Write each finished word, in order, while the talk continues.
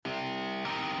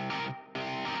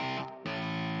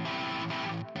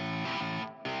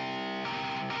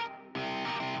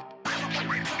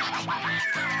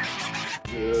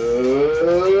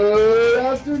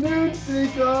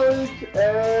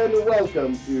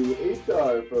Welcome to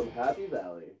HR from Happy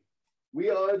Valley. We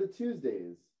are the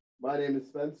Tewsdays. My name is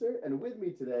Spencer, and with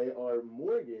me today are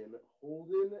Morgan,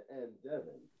 Holden, and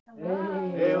Devin.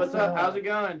 Hello. Hey, what's up? How's it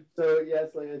going? So yes,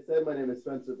 like I said, my name is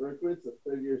Spencer Berkowitz, a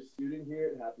third-year student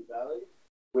here at Happy Valley,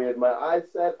 with my eyes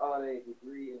set on a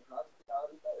degree in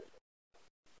hospitality management.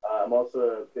 I'm also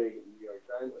a big New York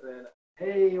Giants fan.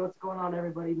 Hey, what's going on,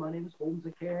 everybody? My name is Holden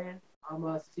Zakarian. I'm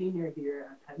a senior here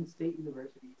at Penn State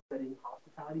University studying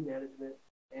hospitality management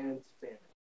and Spanish.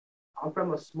 I'm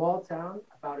from a small town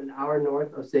about an hour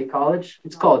north of State College.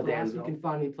 It's called Danville. You can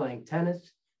find me playing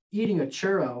tennis, eating a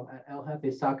churro at El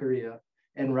Jefe Zakarian,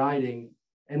 and riding,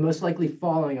 and most likely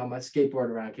falling on my skateboard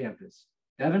around campus.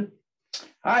 Devin?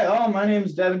 Hi, all. My name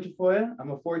is Devin Tafoya. I'm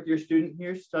a fourth-year student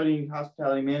here studying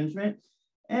hospitality management,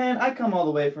 and I come all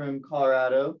the way from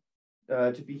Colorado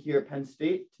to be here at Penn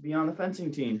State to be on the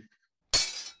fencing team.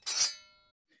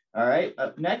 All right,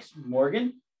 up next,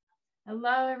 Morgan.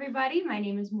 Hello, everybody. My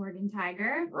name is Morgan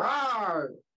Tyger. Rawr.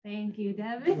 Thank you,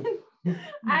 Devin.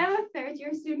 I'm a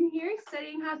third-year student here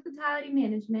studying hospitality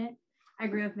management. I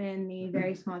grew up in the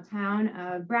very small town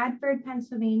of Bradford,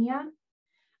 Pennsylvania.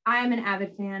 I am an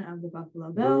avid fan of the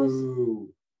Buffalo Bills.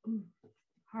 Ooh.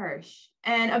 Harsh.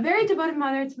 And a very devoted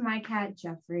mother to my cat,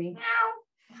 Jeffrey.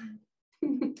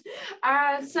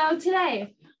 So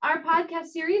today, our podcast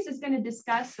series is going to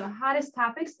discuss the hottest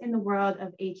topics in the world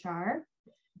of HR.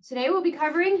 Today, we'll be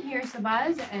covering Here's the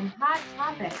Buzz and Hot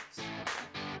Topics.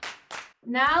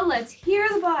 Now, let's hear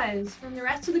the buzz from the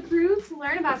rest of the crew to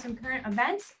learn about some current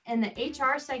events in the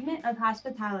HR segment of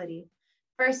hospitality.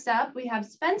 First up, we have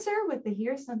Spencer with the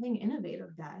Here's Something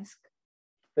Innovative desk.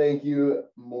 Thank you,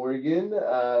 Morgan.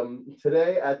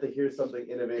 Today at the Here's Something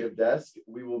Innovative desk,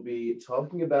 we will be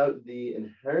talking about the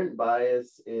inherent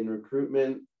bias in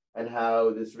recruitment and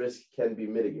how this risk can be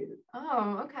mitigated.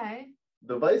 Oh, okay.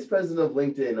 The Vice President of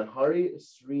LinkedIn, Hari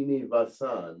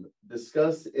Srinivasan,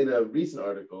 discussed in a recent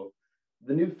article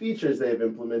the new features they have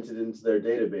implemented into their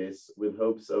database with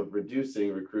hopes of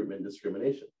reducing recruitment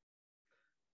discrimination.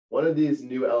 One of these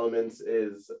new elements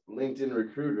is LinkedIn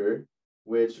Recruiter,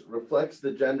 which reflects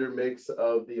the gender mix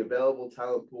of the available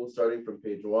talent pool starting from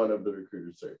page 1 of the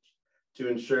recruiter search to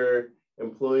ensure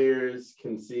employers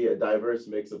can see a diverse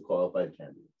mix of qualified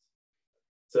candidates.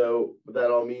 So what that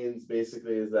all means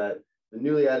basically is that the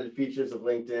newly added features of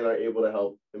LinkedIn are able to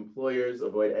help employers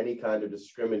avoid any kind of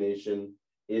discrimination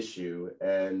issue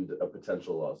and a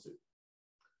potential lawsuit.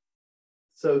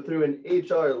 So through an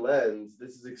HR lens,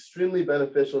 this is extremely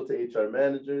beneficial to HR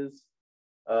managers,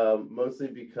 mostly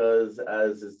because,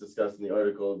 as is discussed in the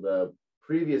article, the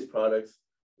previous products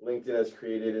LinkedIn has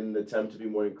created in an attempt to be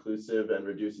more inclusive and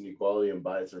reduce inequality and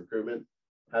bias in recruitment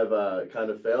have kind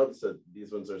of failed. So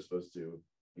these ones are supposed to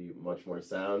be much more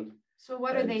sound. So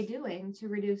what are they doing to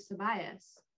reduce the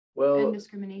bias and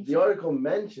discrimination? The article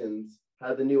mentions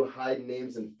how the new hide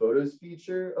names and photos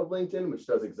feature of LinkedIn, which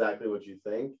does exactly what you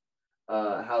think,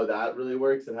 how that really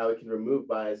works and how it can remove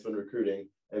bias when recruiting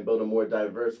and build a more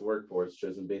diverse workforce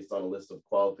chosen based on a list of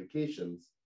qualifications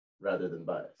rather than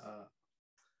bias.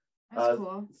 That's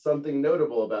cool. Something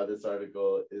notable about this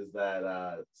article is that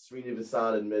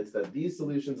Srinivasan admits that these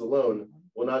solutions alone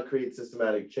will not create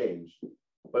systematic change,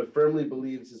 but firmly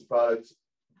believes his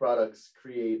products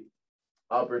create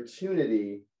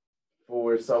opportunity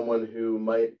for someone who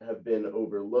might have been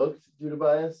overlooked due to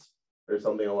bias or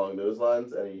something along those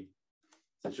lines, any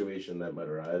situation that might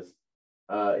arise.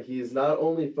 He's not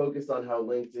only focused on how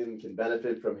LinkedIn can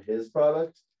benefit from his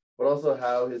product, but also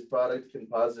how his product can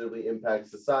impact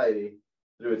society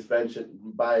through its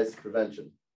bias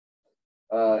prevention.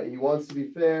 He wants to be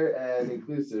fair and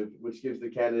inclusive, which gives the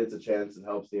candidates a chance and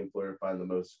helps the employer find the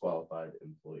most qualified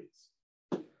employees.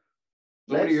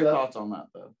 What are your thoughts on that,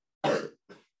 though?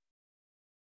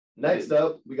 Next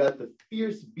up, we got the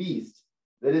fierce beast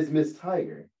that is Miss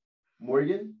Tyger.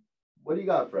 Morgan, what do you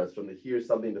got for us from the Here's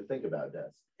Something to Think About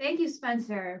desk? Thank you,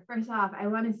 Spencer. First off, I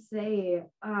want to say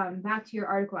back to your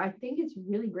article, I think it's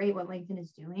really great what LinkedIn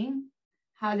is doing,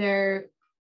 how they're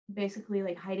basically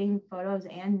like hiding photos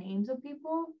and names of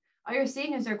people. All you're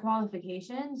seeing is their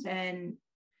qualifications and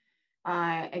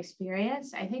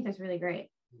experience. I think that's really great.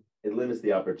 It limits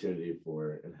the opportunity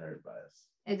for inherent bias.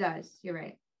 It does. You're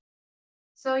right.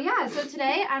 So so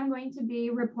today I'm going to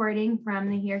be reporting from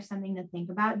the Here's Something to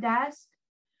Think About desk.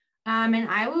 And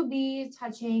I will be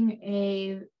touching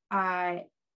a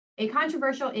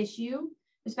controversial issue,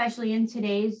 especially in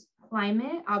today's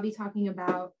climate. I'll be talking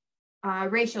about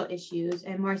racial issues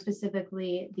and more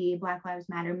specifically the Black Lives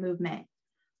Matter movement.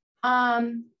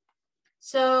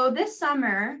 So this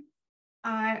summer,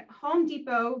 Home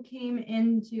Depot came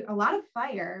into a lot of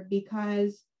fire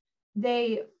because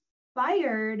they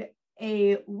fired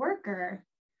a worker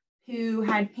who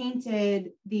had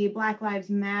painted the Black Lives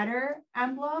Matter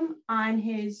emblem on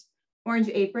his orange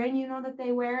apron, you know, that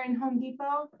they wear in Home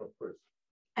Depot. Of course.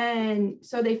 And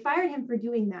so they fired him for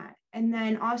doing that. And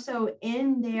then also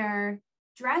in their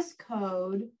dress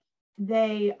code,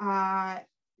 the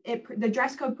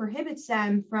dress code prohibits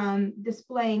them from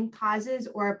displaying causes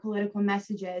or political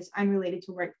messages unrelated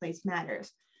to workplace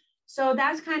matters. So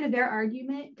that's kind of their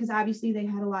argument, because obviously they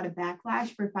had a lot of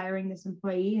backlash for firing this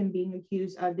employee and being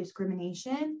accused of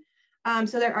discrimination.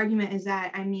 So their argument is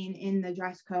that, I mean, in the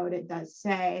dress code, it does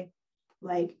say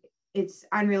like it's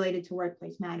unrelated to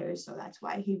workplace matters. So that's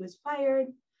why he was fired.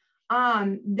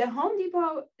 The Home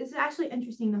Depot, this is actually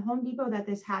interesting. The Home Depot that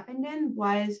this happened in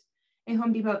was a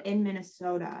Home Depot in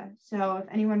Minnesota. So if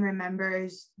anyone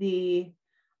remembers the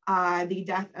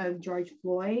death of George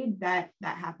Floyd, that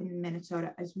happened in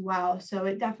Minnesota as well. So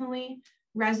it definitely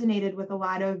resonated with a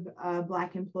lot of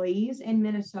Black employees in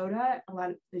Minnesota.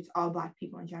 It's all Black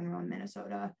people in general in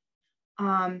Minnesota.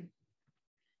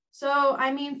 So,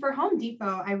 I mean, for Home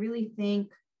Depot,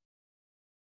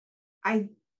 I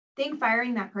think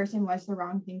firing that person was the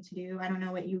wrong thing to do. I don't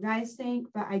know what you guys think,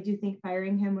 but I do think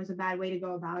firing him was a bad way to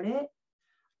go about it.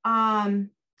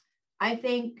 I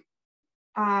think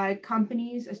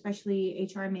companies, especially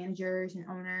HR managers and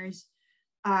owners,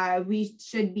 we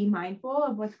should be mindful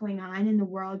of what's going on in the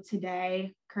world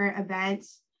today, current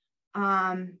events,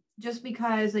 just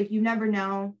because like you never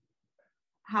know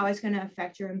how it's going to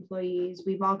affect your employees.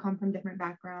 We've all come from different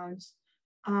backgrounds.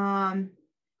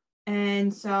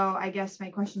 And so I guess my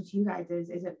question to you guys is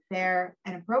it fair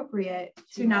and appropriate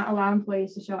to not allow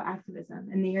employees to show activism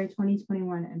in the year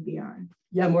 2021 and beyond?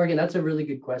 Yeah, Morgan, that's a really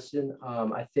good question.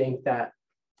 I think that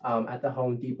at the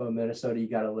Home Depot, Minnesota, you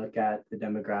got to look at the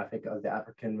demographic of the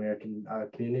African-American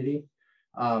community.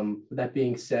 With that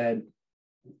being said,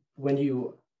 when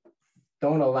you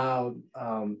don't allow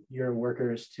your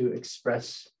workers to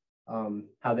express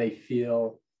how they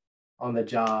feel on the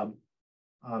job,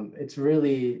 it's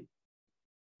really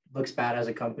looks bad as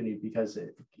a company, because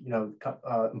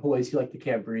employees feel like they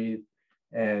can't breathe,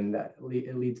 and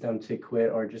it leads them to quit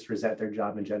or just resent their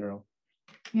job in general.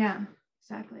 Yeah,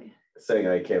 exactly. Saying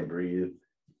I can't breathe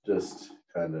just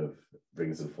kind of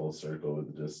brings it full circle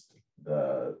with just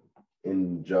the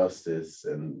injustice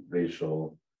and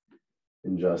racial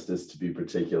injustice, to be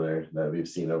particular, that we've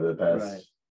seen over the past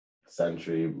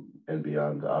century and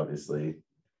beyond. Obviously,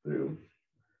 through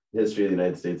the history of the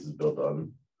United States is built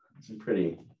on some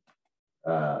pretty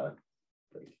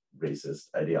racist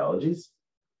ideologies.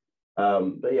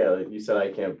 But yeah, like you said,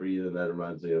 I can't breathe, and that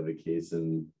reminds me of a case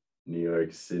in New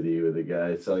York City with a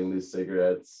guy selling loose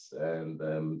cigarettes and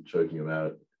them choking him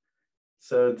out.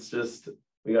 So it's just,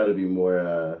 we got to be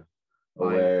more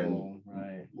aware. Mindful,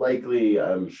 and likely,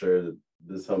 I'm sure that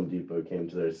this Home Depot came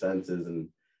to their senses, and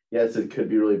yes, it could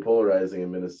be really polarizing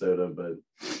in Minnesota, but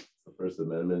it's the First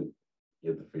Amendment.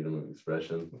 You get the freedom of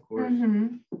expression, of course.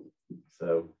 Mm-hmm.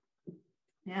 So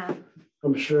yeah,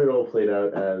 I'm sure it all played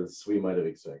out as we might have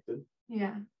expected.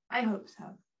 Yeah, I hope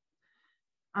so.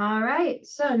 All right,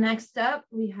 so next up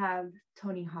we have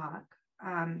Tony Hawk,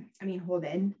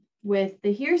 Holden, with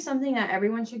the Here's Something That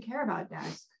Everyone Should Care About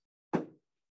desk.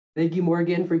 Thank you,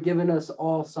 Morgan, for giving us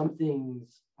all some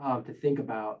things to think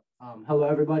about. Hello,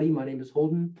 everybody. My name is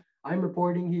Holden. I'm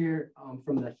reporting here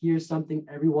from the Here's Something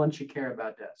Everyone Should Care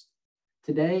About desk.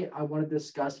 Today, I want to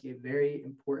discuss a very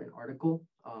important article.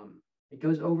 It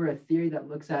goes over a theory that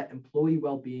looks at employee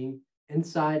well-being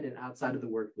inside and outside of the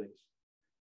workplace.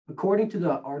 According to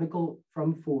the article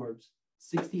from Forbes,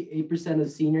 68%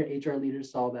 of senior HR leaders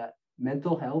saw that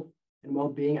mental health and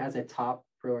well-being as a top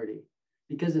priority,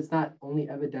 because it's not only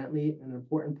evidently an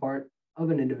important part of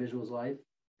an individual's life,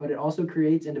 but it also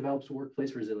creates and develops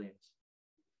workplace resilience.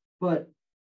 But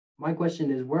my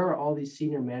question is, where are all these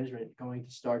senior management going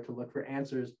to start to look for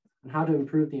answers on how to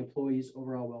improve the employee's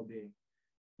overall well-being?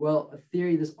 Well, a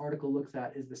theory this article looks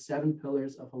at is the 7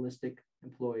 pillars of holistic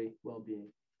employee well-being.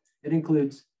 It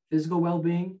includes physical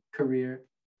well-being, career,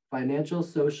 financial,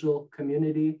 social,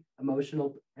 community,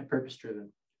 emotional, and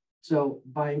purpose-driven. So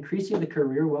by increasing the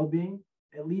career well-being,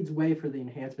 it leads way for the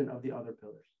enhancement of the other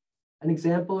pillars. An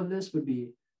example of this would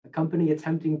be a company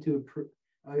attempting to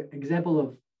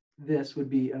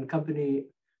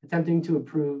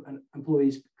improve an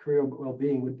employee's career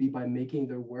well-being would be by making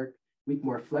their work week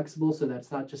more flexible, so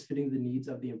that's not just fitting the needs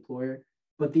of the employer,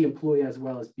 but the employee as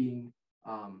well as being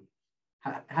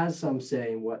has some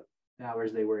say in what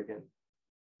hours they work in.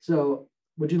 So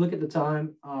would you look at the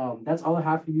time? That's all I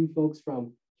have for you folks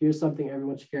from Here's Something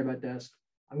Everyone Should Care About desk.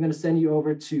 I'm going to send you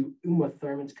over to Uma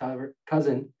Thurman's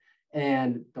cousin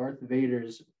and Darth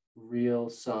Vader's real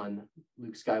son,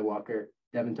 Luke Skywalker,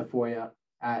 Devin Tafoya,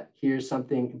 at Here's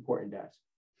Something Important Desk.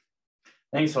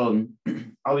 Thanks, Holden.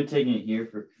 I'll be taking it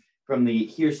here from the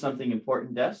Here's Something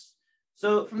Important desk.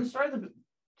 So from the start of the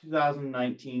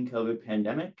 2019 COVID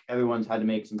pandemic, everyone's had to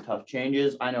make some tough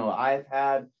changes. I know I've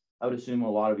had, I would assume a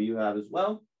lot of you have as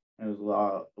well as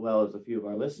a few of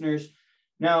our listeners.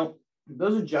 Now,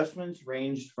 those adjustments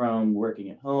ranged from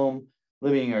working at home,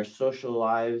 living our social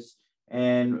lives,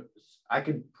 and I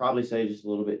could probably say just a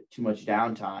little bit too much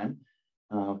downtime.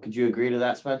 Could you agree to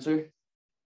that, Spencer?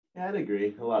 Yeah, I'd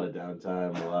agree. A lot of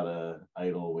downtime, a lot of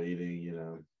idle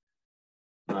waiting,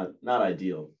 not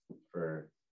ideal for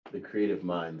the creative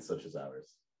minds such as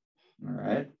ours. All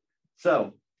right.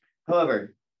 So,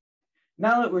 however,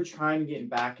 now that we're trying to get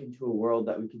back into a world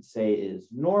that we could say is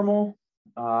normal,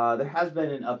 there has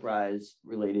been an uprise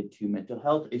related to mental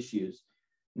health issues.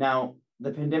 Now,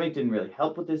 the pandemic didn't really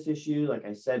help with this issue, like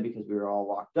I said, because we were all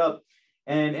locked up,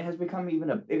 and it has become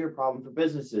even a bigger problem for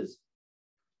businesses.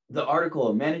 The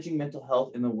article, Managing Mental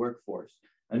Health in the Workforce,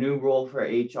 a new role for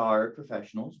HR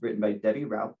professionals, written by Debbie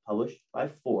Rout, published by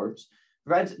Forbes,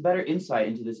 provides better insight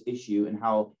into this issue and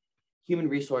how human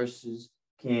resources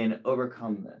can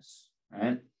overcome this,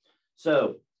 right?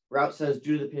 So Rout says,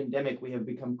 due to the pandemic, we have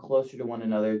become closer to one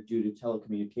another due to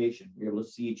telecommunication. We're able to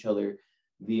see each other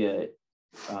via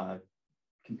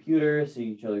computer, see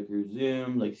each other through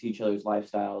Zoom, like see each other's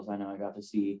lifestyles. I know I got to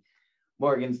see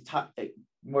Morgan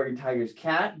Tyger's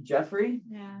cat, Jeffrey,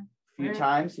 a few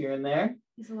times here and there.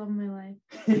 He's the love of my life.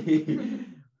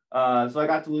 So I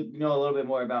got to know a little bit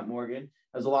more about Morgan,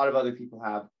 as a lot of other people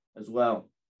have as well.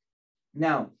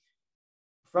 Now,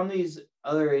 from these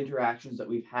other interactions that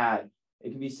we've had,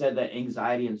 it can be said that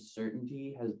anxiety and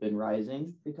uncertainty has been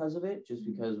rising because of it, just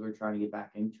because we're trying to get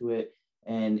back into it,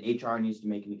 and HR needs to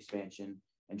make an expansion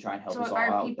and try and help us all out.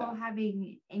 So are people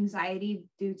having anxiety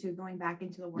due to going back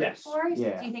into the workforce? Yes.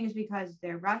 Yeah. Do you think it's because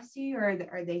they're rusty, or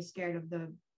are they scared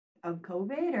of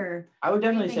COVID? Or I would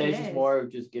definitely say it's just more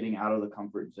of just getting out of the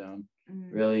comfort zone,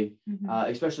 really.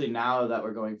 Especially now that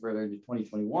we're going further into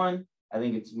 2021, I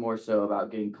think it's more so about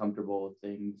getting comfortable with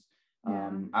things.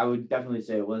 I would definitely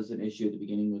say it was an issue at the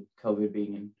beginning with COVID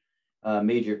being a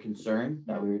major concern,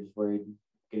 that we were just worried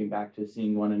getting back to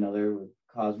seeing one another would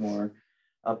cause more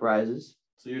uprises.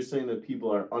 So you're saying that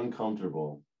people are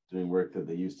uncomfortable doing work that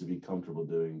they used to be comfortable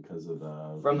doing because of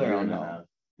from their own home.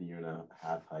 The year and a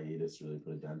half hiatus really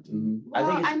put a dent in.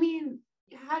 Well, I mean,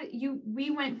 we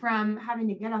went from having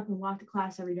to get up and walk to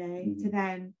class every day to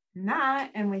then not,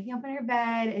 and waking up in your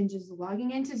bed and just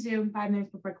logging into Zoom 5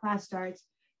 minutes before class starts.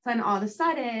 So then all of a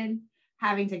sudden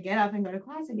having to get up and go to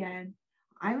class again.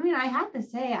 I mean, I have to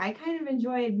say, I kind of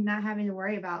enjoyed not having to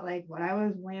worry about like what I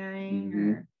was wearing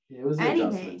or it was an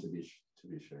adjustment to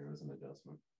be sure. It was an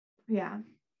adjustment. Yeah.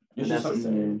 A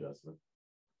necessary adjustment.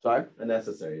 Sorry? A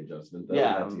necessary adjustment. To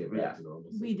get back to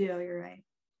normalcy. We do, you're right.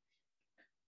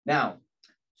 Now,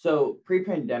 so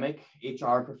pre-pandemic,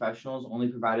 HR professionals only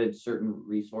provided certain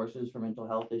resources for mental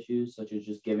health issues, such as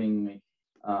just giving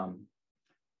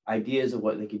ideas of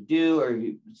what they could do, or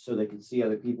so they could see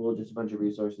other people, just a bunch of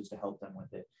resources to help them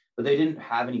with it. But they didn't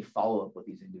have any follow-up with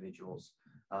these individuals.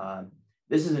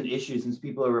 This is an issue since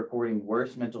people are reporting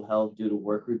worse mental health due to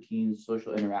work routines,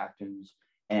 social interactions,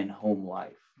 and home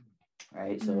life,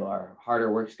 right? So our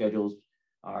harder work schedules,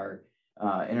 our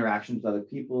interactions with other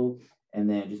people, and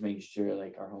then just making sure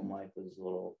like our home life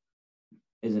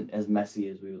isn't as messy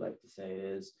as we would like to say it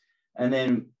is. And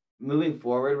then moving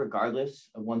forward, regardless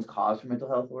of one's cause for mental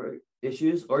health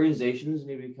issues, organizations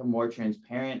need to become more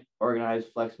transparent, organized,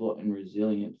 flexible, and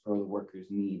resilient for the workers'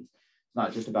 needs. It's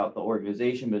not just about the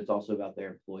organization, but it's also about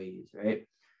their employees, right?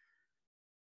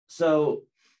 So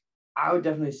I would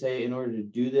definitely say in order to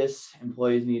do this,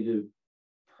 employees need to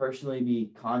personally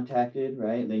be contacted,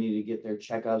 right? They need to get their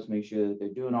checkups, make sure that they're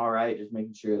doing all right, just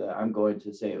making sure that I'm going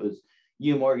to say it was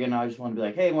you, Morgan. I just want to be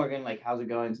like, hey, Morgan, like, how's it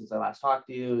going since I last talked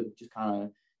to you? Just kind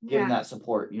of giving that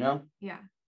support, Yeah.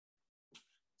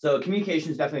 So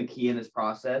communication is definitely key in this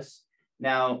process.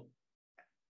 Now,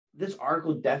 this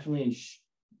article definitely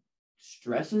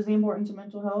stresses the importance of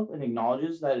mental health and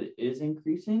acknowledges that it is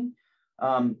increasing.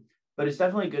 But it's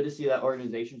definitely good to see that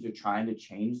organizations are trying to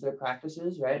change their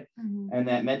practices, right? And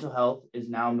that mental health is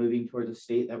now moving towards a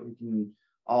state that we can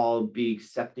all be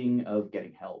accepting of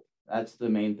getting help. That's the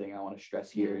main thing I want to stress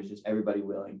here, is just everybody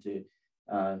willing to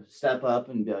step up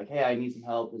and be like, hey, I need some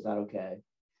help. Is that okay?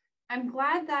 I'm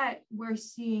glad that we're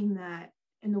seeing that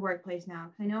in the workplace now,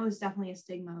 because I know it was definitely a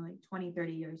stigma like 20,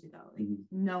 30 years ago.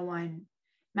 Like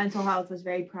mental health was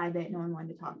very private. No one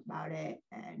wanted to talk about it.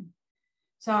 And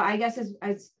so I guess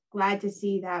it's glad to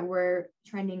see that we're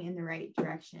trending in the right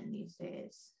direction these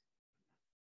days.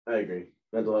 I agree.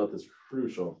 Mental health is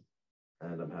crucial,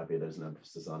 and I'm happy there's an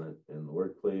emphasis on it in the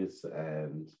workplace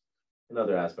and in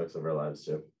other aspects of our lives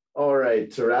too. All right,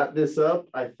 to wrap this up,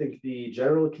 I think the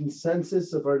general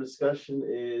consensus of our discussion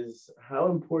is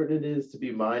how important it is to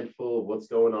be mindful of what's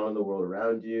going on in the world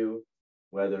around you,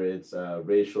 whether it's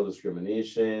racial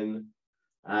discrimination,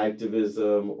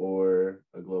 activism, or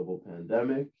a global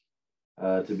pandemic,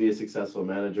 to be a successful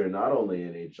manager, not only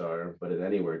in HR, but in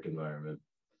any work environment.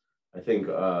 I think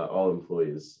all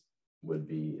employees would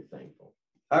be thankful.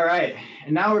 All right,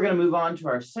 and now we're going to move on to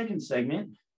our second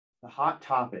segment, the hot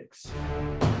topics.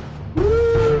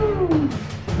 Woo!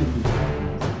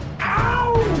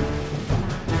 Ow!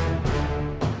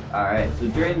 All right, so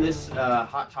during this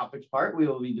hot topics part, we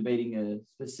will be debating a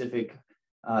specific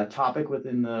topic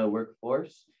within the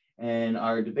workforce. And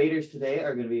our debaters today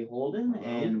are going to be Holden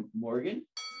and Morgan.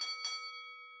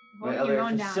 My other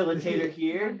facilitator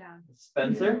here,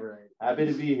 Spencer. Yeah, right. Happy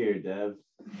to be here, Dev.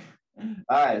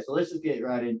 All right, so let's just get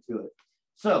right into it.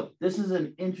 So this is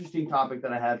an interesting topic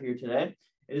that I have here today.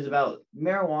 It is about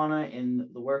marijuana in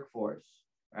the workforce,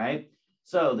 right?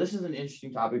 So this is an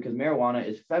interesting topic because marijuana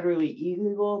is federally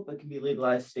illegal, but can be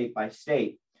legalized state by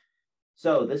state.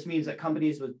 So this means that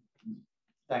companies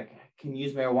that can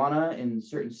use marijuana in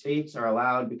certain states are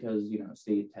allowed because,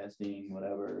 state testing,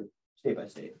 whatever, state by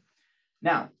state.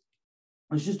 Now,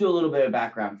 let's just do a little bit of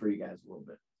background for you guys a little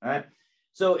bit, all right?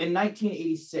 So in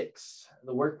 1986,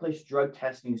 the workplace drug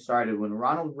testing started when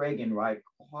Ronald Reagan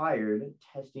required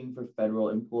testing for federal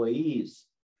employees,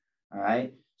 all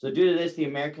right? So due to this, the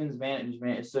Americans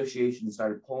Management Association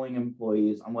started polling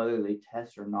employees on whether they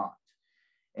test or not.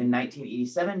 In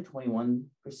 1987,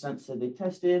 21% said they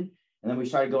tested, and then we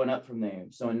started going up from there.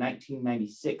 So in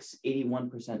 1996,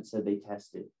 81% said they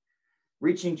tested.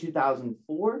 Reaching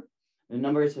 2004, the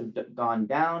numbers have gone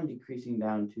down, decreasing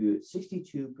down to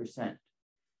 62%.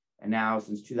 And now,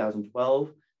 since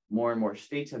 2012, more and more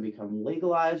states have become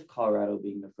legalized, Colorado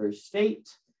being the first state.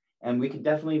 And we could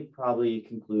definitely probably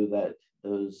conclude that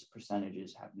those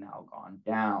percentages have now gone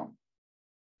down.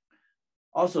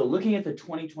 Also, looking at the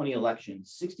 2020 election,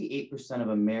 68% of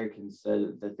Americans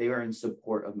said that they are in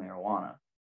support of marijuana.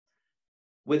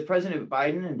 With President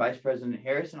Biden and Vice President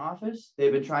Harris in office,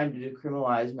 they've been trying to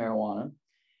decriminalize marijuana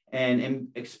and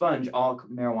expunge all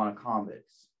marijuana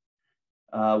convicts.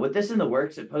 With this in the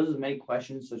works, it poses many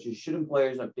questions such as should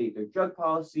employers update their drug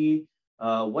policy?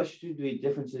 What should the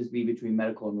differences be between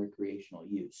medical and recreational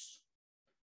use?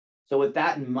 So with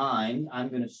that in mind, I'm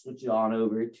going to switch it on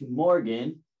over to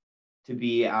Morgan to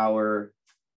be our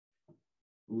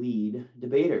lead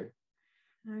debater.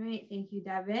 All right, thank you,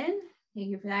 Devin. Thank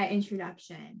you for that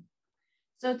introduction.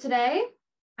 So today,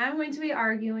 I'm going to be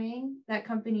arguing that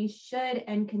companies should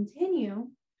and continue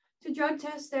to drug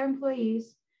test their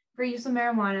employees for use of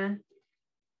marijuana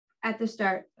at the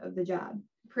start of the job,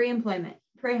 pre-employment,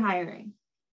 pre-hiring.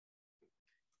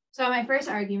 So my first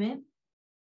argument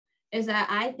is that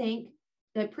I think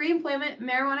that pre-employment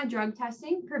marijuana drug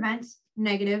testing prevents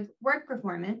negative work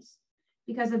performance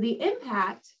because of the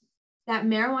impact that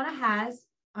marijuana has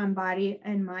on body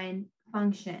and mind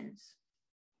functions.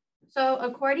 So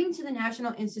according to the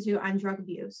National Institute on Drug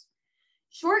Abuse,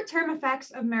 short-term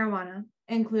effects of marijuana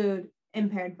include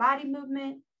impaired body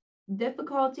movement,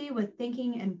 difficulty with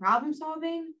thinking and problem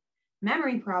solving,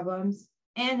 memory problems,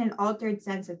 and an altered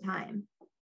sense of time.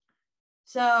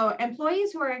 So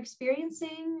employees who are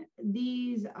experiencing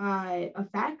these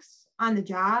effects on the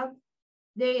job,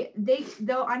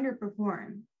 they'll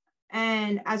underperform.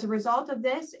 And as a result of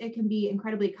this, it can be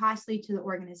incredibly costly to the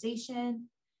organization,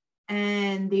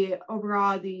 and the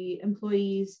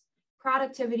employees'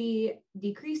 productivity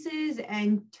decreases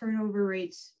and turnover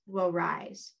rates will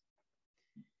rise.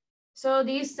 So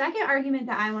the second argument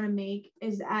that I want to make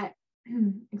is that,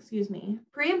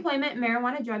 pre-employment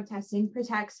marijuana drug testing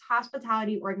protects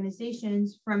hospitality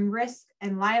organizations from risk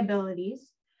and liabilities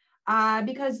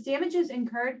because damages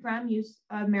incurred from use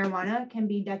of marijuana can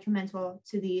be detrimental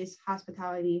to these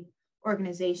hospitality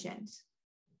organizations.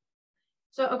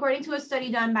 So according to a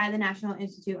study done by the National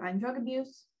Institute on Drug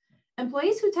Abuse,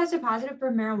 employees who tested positive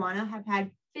for marijuana have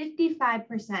had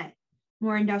 55%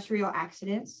 more industrial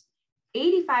accidents,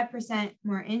 85%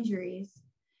 more injuries,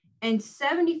 and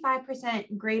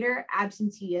 75% greater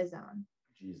absenteeism.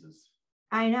 Jesus.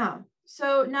 I know.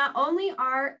 So not only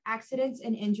are accidents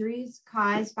and injuries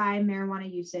caused by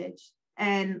marijuana usage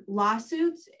and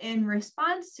lawsuits in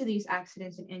response to these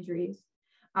accidents and injuries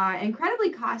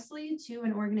incredibly costly to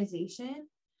an organization,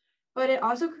 but it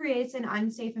also creates an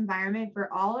unsafe environment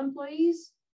for all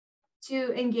employees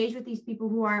to engage with these people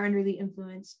who are under the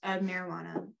influence of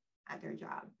marijuana at their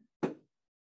job.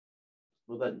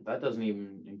 Well, that doesn't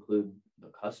even include the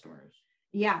customers,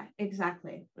 Yeah,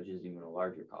 exactly. which is even a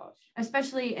larger cost.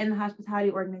 Especially in the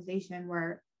hospitality organization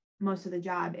where most of the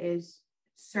job is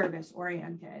service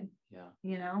oriented, Yeah.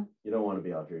 you know? You don't want to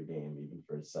be off your game even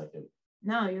for a second.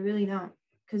 No, you really don't.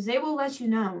 Because they will let you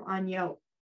know on Yelp.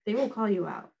 They will call you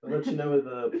out. I'll let you know with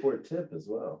a poor tip as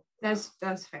well. That's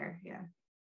fair, yeah.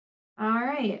 All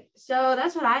right. So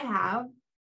that's what I have.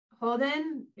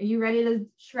 Holden, are you ready to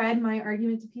shred my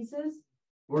argument to pieces?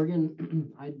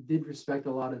 Morgan, I did respect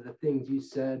a lot of the things you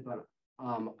said, but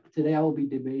today I will be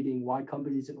debating why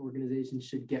companies and organizations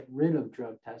should get rid of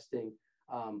drug testing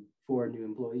for new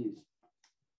employees.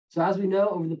 So as we know,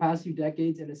 over the past few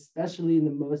decades, and especially in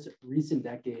the most recent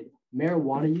decade,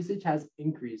 marijuana usage has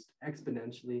increased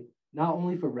exponentially, not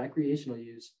only for recreational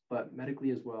use, but medically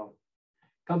as well.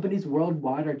 Companies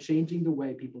worldwide are changing the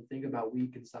way people think about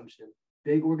weed consumption.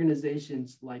 Big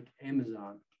organizations like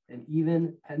Amazon and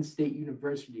even Penn State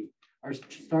University are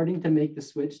starting to make the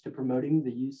switch to promoting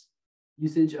the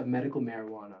usage of medical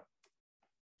marijuana.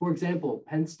 For example,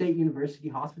 Penn State University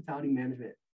Hospitality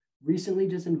Management recently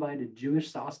just invited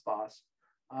Jewish Sauce Boss,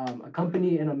 a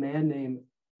company and a man named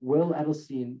Will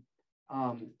Edelstein,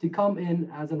 to come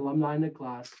in as an alumni in the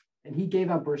class, and he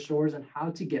gave out brochures on how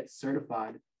to get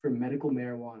certified for medical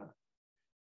marijuana.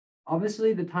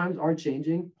 Obviously, the times are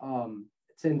changing.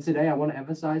 And today I want to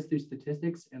emphasize through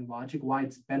statistics and logic why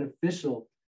it's beneficial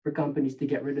for companies to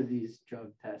get rid of these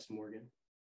drug tests, Morgan.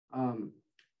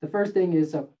 The first thing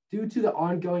is due to the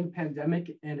ongoing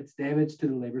pandemic and its damage to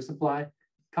the labor supply,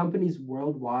 companies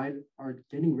worldwide are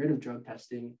getting rid of drug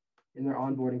testing in their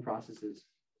onboarding processes.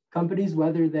 Companies,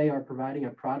 whether they are providing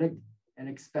a product and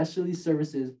especially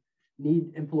services,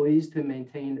 need employees to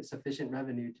maintain sufficient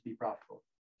revenue to be profitable.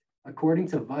 According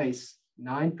to Vice,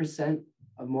 9%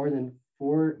 of more than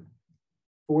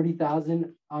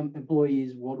 40,000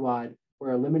 employees worldwide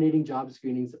were eliminating job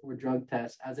screenings or drug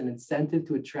tests as an incentive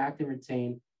to attract and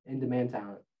retain in-demand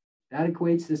talent. That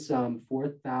equates to some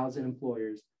 4,000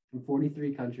 employers from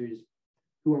 43 countries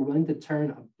who are willing to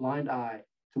turn a blind eye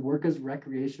to workers'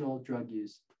 recreational drug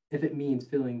use if it means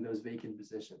filling those vacant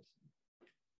positions.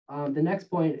 The next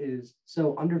point is,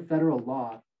 so under federal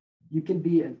law, you can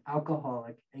be an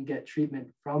alcoholic and get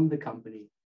treatment from the company.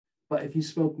 But if you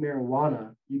smoke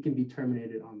marijuana, you can be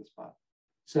terminated on the spot.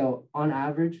 So on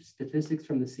average, statistics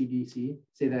from the CDC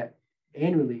say that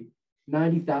annually,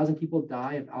 90,000 people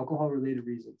die of alcohol-related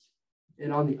reasons.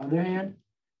 And on the other hand,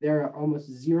 there are almost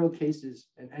 0 cases,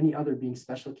 and any other being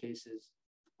special cases,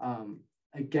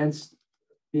 against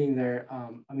being there,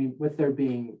 with there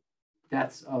being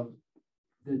deaths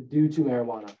due to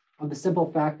marijuana, of the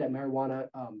simple fact that marijuana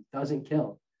doesn't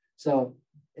kill. So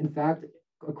in fact,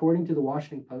 according to the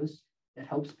Washington Post, it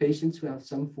helps patients who have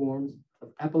some forms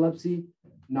of epilepsy,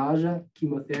 nausea,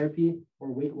 chemotherapy, or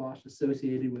weight loss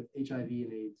associated with HIV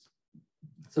and AIDS.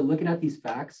 So looking at these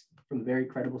facts from very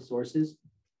credible sources,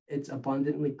 it's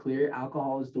abundantly clear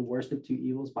alcohol is the worst of 2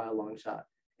 evils by a long shot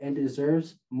and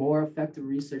deserves more effective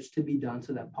research to be done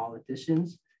so that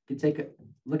politicians can take a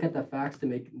look at the facts to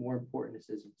make more important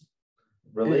decisions.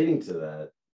 Relating to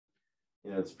that,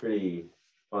 it's pretty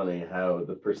funny how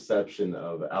the perception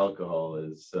of alcohol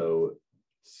is so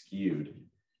skewed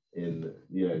in the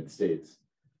United States.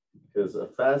 Because a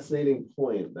fascinating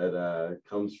point that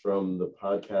comes from the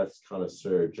podcast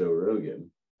connoisseur Joe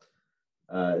Rogan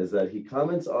is that he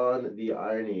comments on the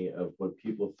irony of what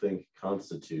people think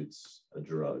constitutes a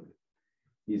drug.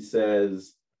 He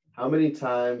says, "How many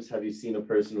times have you seen a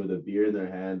person with a beer in their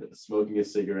hand, smoking a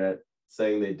cigarette,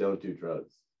 saying they don't do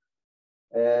drugs?"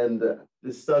 And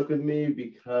this stuck with me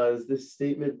because this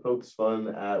statement pokes fun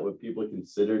at what people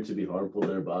consider to be harmful to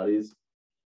their bodies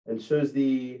and shows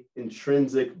the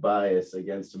intrinsic bias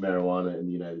against marijuana in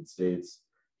the United States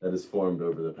that has formed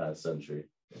over the past century.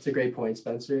 It's a great point,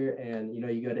 Spencer. And,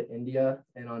 you go to India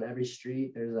and on every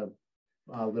street, there's a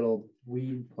little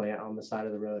weed plant on the side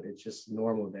of the road. It's just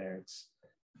normal there. It's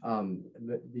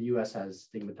the U.S. has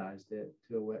stigmatized it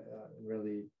to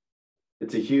really.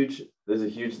 There's a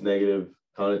huge negative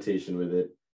connotation with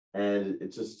it. And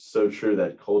it's just so true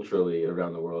that culturally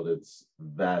around the world, it's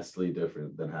vastly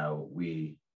different than how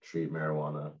we treat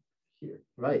marijuana here.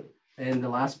 Right. And the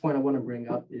last point I want to bring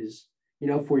up is,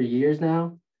 for years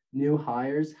now, new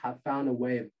hires have found a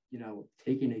way of,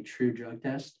 taking a true drug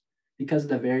test because of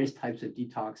the various types of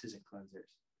detoxes and cleansers.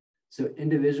 So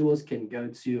individuals can go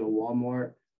to a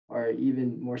Walmart, or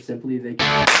even more simply, they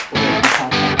can order a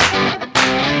detox.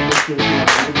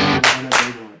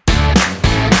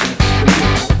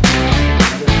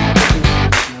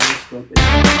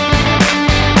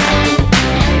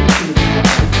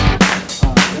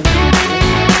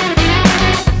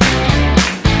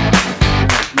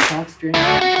 strain.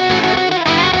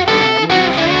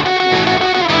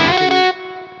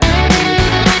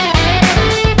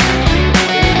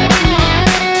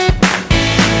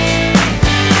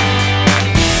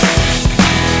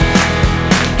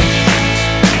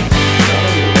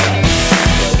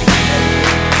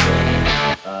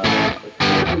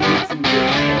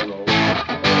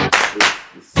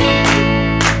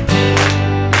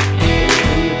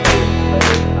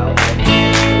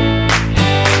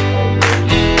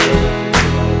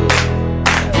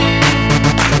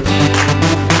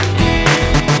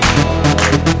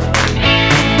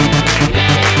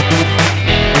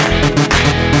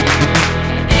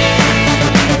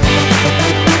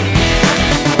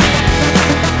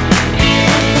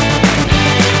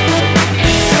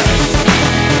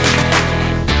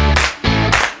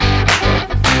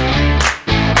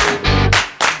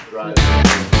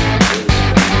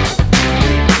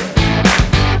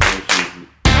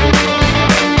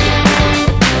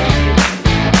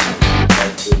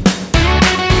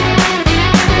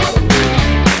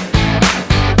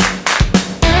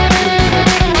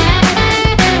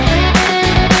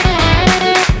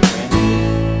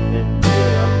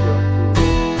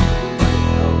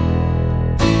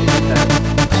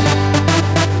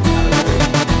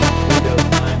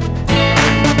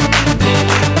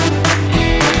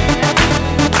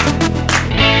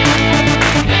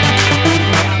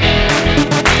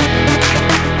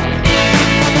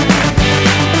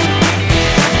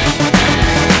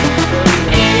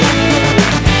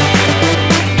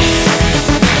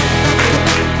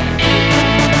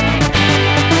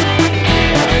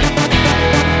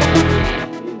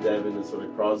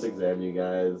 cross-examine you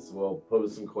guys. We'll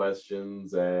pose some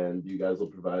questions and you guys will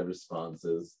provide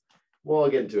responses. We'll all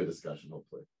get into a discussion,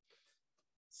 hopefully.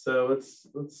 So let's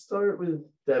start with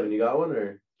Devin. You got one,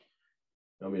 or you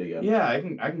want me to go? Yeah, I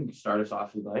can start us off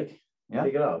if you'd like. Yeah.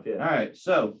 Take it off, yeah. All right.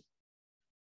 So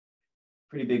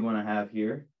pretty big one I have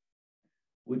here.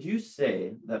 Would you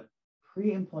say that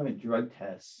pre-employment drug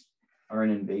tests are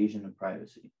an invasion of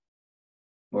privacy?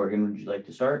 Morgan, would you like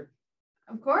to start?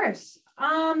 Of course.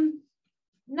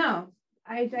 No,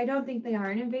 I don't think they are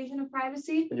an invasion of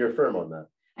privacy. And you're firm on that?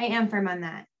 I am firm on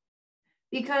that.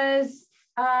 Because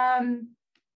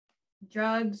marijuana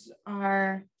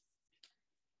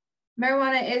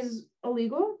is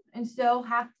illegal in still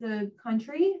half the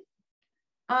country.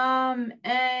 And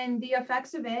the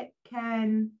effects of it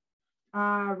can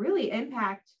really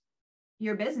impact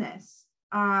your business.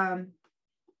 From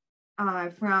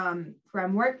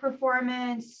work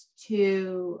performance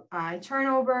to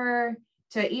turnover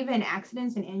to even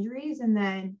accidents and injuries. And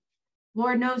then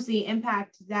Lord knows the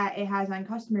impact that it has on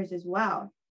customers as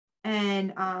well.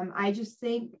 And I just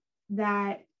think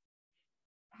that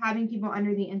having people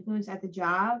under the influence at the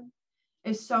job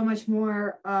is so much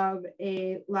more of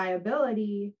a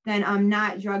liability than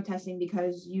not drug testing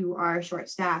because you are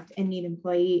short-staffed and need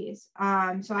employees.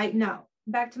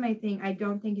 Back to my thing, I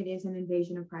don't think it is an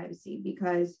invasion of privacy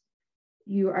because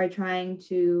you are trying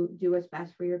to do what's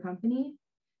best for your company.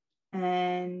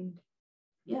 And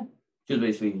yeah. Just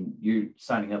basically you're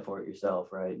signing up for it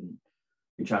yourself, right? And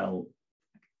you're trying to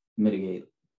mitigate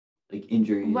like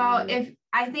injuries. Well, if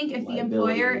the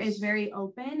employer is very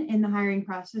open in the hiring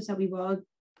process that we will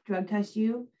drug test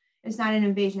you, it's not an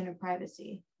invasion of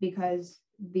privacy because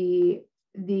the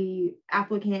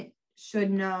applicant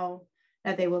should know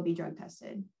that they will be drug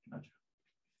tested. Gotcha.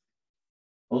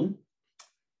 Holden?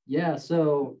 Yeah,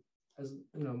 so as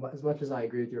much as I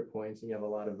agree with your points, and you have a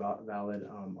lot of valid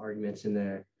arguments in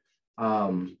there.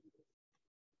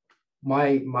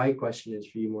 My question is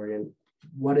for you, Morgan.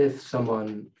 What if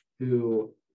someone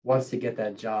who wants to get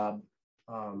that job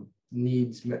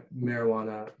needs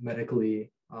marijuana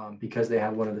medically because they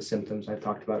have one of the symptoms I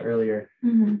talked about earlier,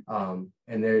 and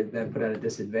they're then put at a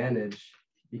disadvantage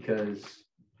because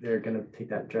they're going to take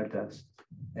that drug test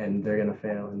and they're going to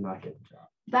fail and not get the job?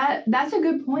 That's a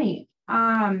good point.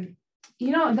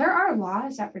 There are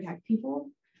laws that protect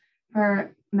people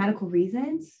for medical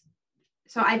reasons.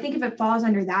 So I think if it falls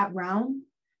under that realm,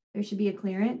 there should be a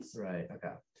clearance. Right.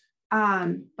 Okay.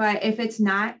 But if it's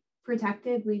not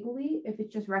protected legally, if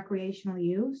it's just recreational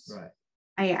use, right,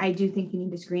 I do think you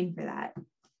need to screen for that.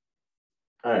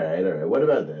 All right. What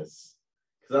about this?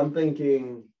 Because I'm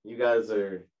thinking you guys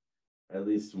are, at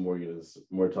least Morgan is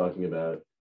more talking about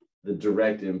the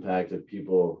direct impact of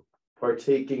people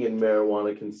partaking in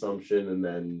marijuana consumption and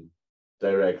then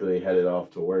directly headed off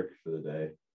to work for the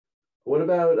day. What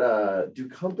about, do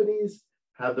companies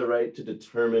have the right to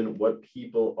determine what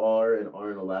people are and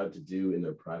aren't allowed to do in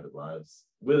their private lives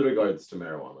with regards to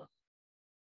marijuana?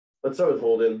 Let's start with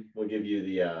Holden. We'll give you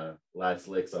the last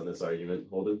licks on this argument.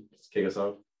 Holden, just kick us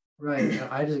off. Right.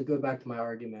 I just go back to my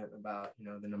argument about,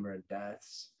 the number of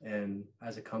deaths. And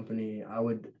as a company, I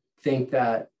would think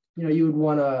that, you would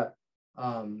want to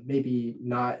maybe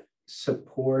not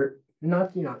support,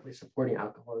 not, like supporting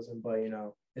alcoholism, but,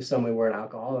 if someone were an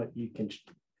alcoholic, you can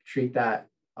treat that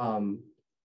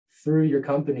through your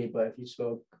company. But if you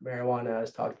smoke marijuana,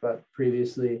 as talked about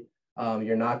previously,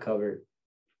 you're not covered.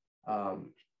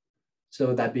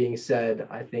 So that being said,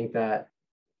 I think that,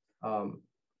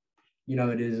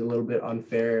 it is a little bit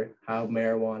unfair how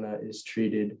marijuana is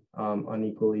treated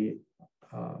unequally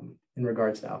in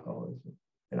regards to alcoholism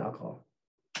and alcohol.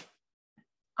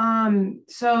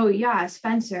 So yeah,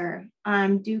 Spencer,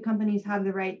 do companies have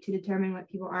the right to determine what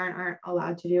people aren't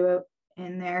allowed to do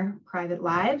in their private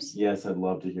lives? Yes, I'd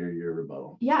love to hear your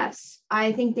rebuttal. Yes,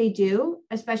 I think they do,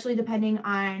 especially depending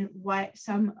on what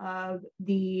some of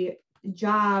the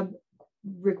job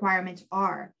requirements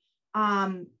are.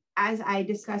 As I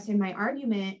discussed in my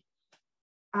argument,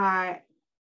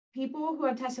 people who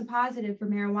have tested positive for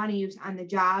marijuana use on the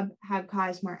job have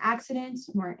caused more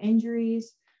accidents, more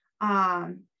injuries,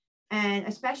 and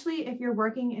especially if you're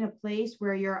working in a place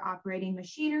where you're operating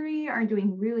machinery or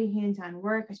doing really hands-on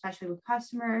work, especially with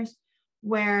customers,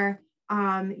 where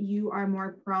you are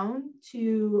more prone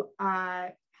to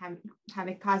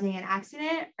causing an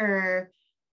accident or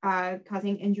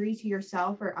causing injury to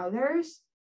yourself or others.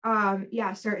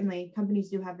 Yeah, certainly companies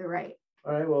do have the right.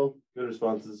 All right, well, good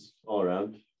responses all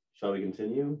around. Shall we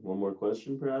continue? One more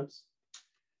question, perhaps?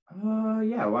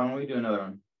 Yeah, why don't we do another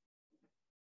one?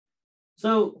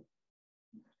 So,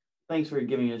 thanks for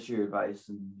giving us your advice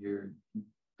and your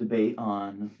debate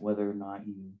on whether or not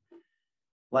you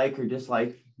like or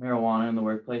dislike marijuana in the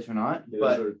workplace or not.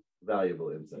 Those are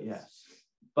valuable insights. Yes,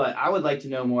 but I would like to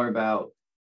know more about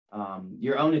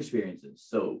your own experiences.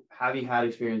 So have you had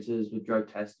experiences with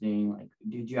drug testing? Like,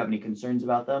 did you have any concerns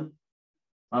about them?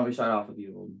 Why don't we start off with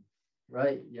you, Holden?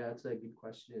 Right. Yeah, that's a good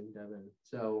question, Devin.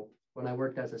 So when I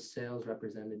worked as a sales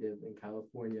representative in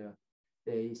California,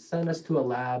 they sent us to a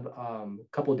lab a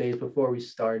couple of days before we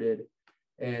started,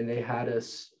 and they had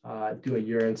us do a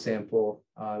urine sample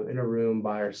in a room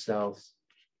by ourselves.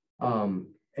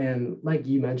 And like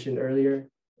you mentioned earlier,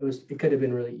 it could have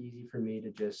been really easy for me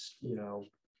to just,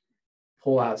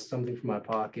 pull out something from my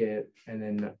pocket and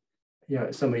then,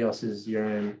 somebody else's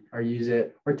urine, or use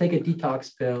it, or take a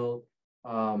detox pill.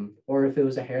 Or if it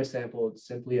was a hair sample,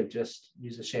 simply have just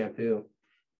used a shampoo.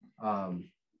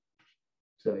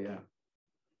 So yeah.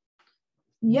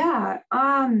 Yeah.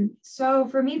 So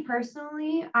for me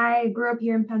personally, I grew up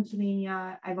here in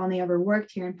Pennsylvania. I've only ever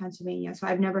worked here in Pennsylvania, so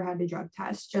I've never had the drug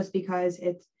test just because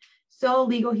it's still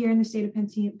legal here in the state of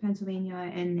Pennsylvania,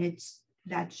 and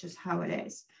that's just how it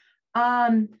is.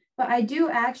 But I do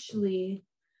actually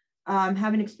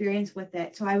have an experience with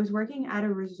it. So I was working at a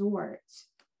resort,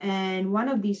 and one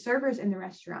of the servers in the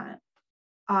restaurant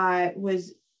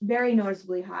was very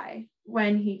noticeably high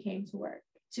when he came to work,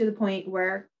 to the point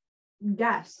where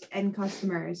guests and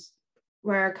customers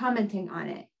were commenting on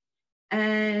it.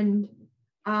 And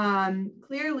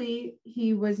clearly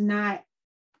he was not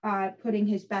putting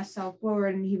his best self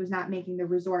forward, and he was not making the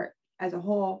resort as a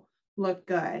whole look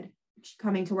good,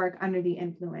 coming to work under the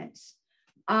influence.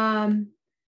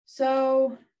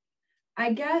 So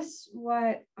I guess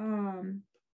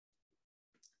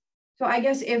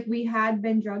if we had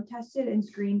been drug tested and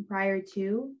screened prior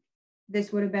to,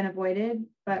 this would have been avoided,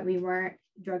 but we weren't.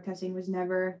 Drug testing was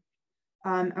never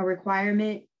a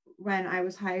requirement when I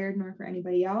was hired, nor for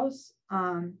anybody else.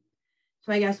 So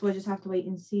I guess we'll just have to wait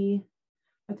and see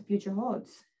what the future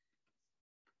holds.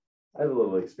 I have a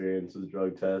little experience with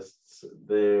drug tests.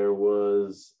 I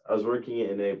was working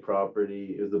in a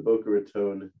property, it was the Boca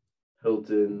Raton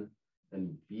Hilton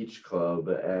and Beach Club,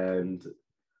 and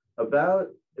it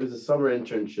was a summer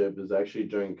internship. It was actually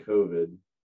during COVID,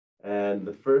 and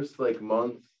the first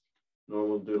month,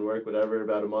 normal doing work, whatever,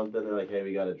 about a month, and they're like, hey,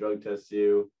 we got to drug test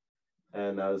you.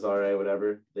 And I was all right,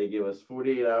 whatever. They gave us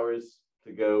 48 hours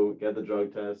to go get the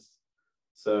drug test.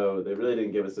 So they really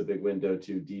didn't give us a big window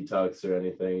to detox or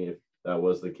anything, if that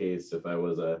was the case, if I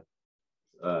was a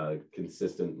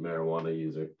consistent marijuana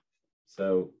user.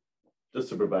 So just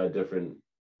to provide different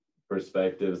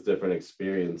perspectives, different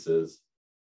experiences.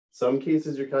 Some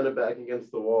cases you're kind of back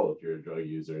against the wall if you're a drug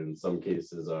user, and some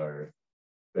cases are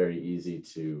very easy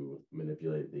to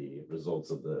manipulate the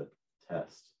results of the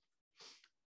test.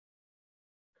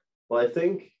 Well, I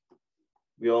think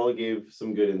we all gave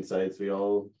some good insights. We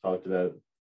all talked about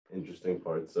interesting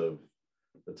parts of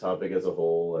the topic as a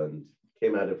whole and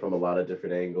came at it from a lot of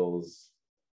different angles.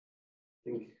 I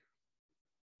think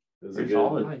it was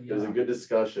a good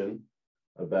discussion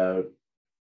about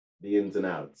the ins and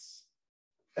outs.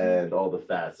 and all the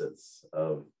facets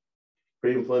of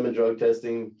pre-employment drug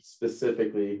testing,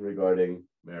 specifically regarding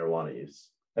marijuana use.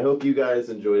 I hope you guys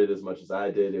enjoyed it as much as I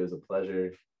did. It was a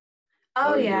pleasure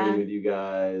arguing with you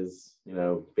guys,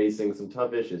 facing some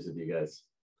tough issues with you guys.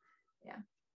 Yeah.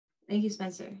 Thank you,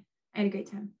 Spencer. I had a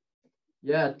great time.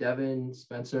 Yeah, Devin,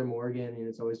 Spencer, Morgan, and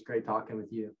it's always great talking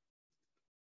with you.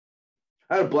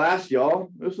 I had a blast, y'all.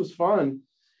 This was fun.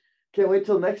 Can't wait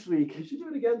till next week. We should do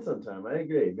it again sometime. I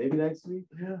agree. Maybe next week.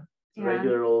 Yeah. It's a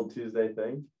regular old Tuesday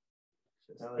thing.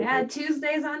 Like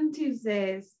Tuesdays on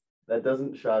Tuesdays. That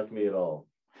doesn't shock me at all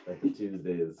that the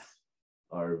Tuesdays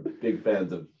are big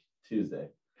fans of Tuesday.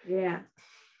 Yeah.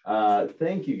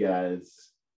 Thank you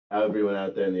guys, everyone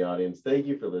out there in the audience. Thank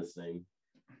you for listening.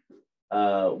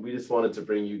 We just wanted to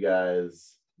bring you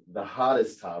guys the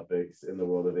hottest topics in the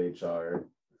world of HR,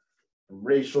 from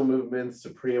racial movements to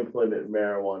pre-employment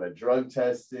marijuana drug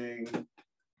testing.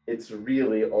 It's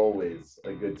really always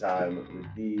a good time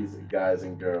with these guys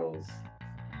and girls.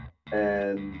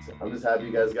 And I'm just happy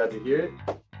you guys got to hear it.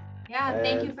 Yeah,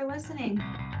 thank you for listening.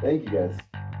 Thank you guys.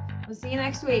 We'll see you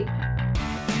next week.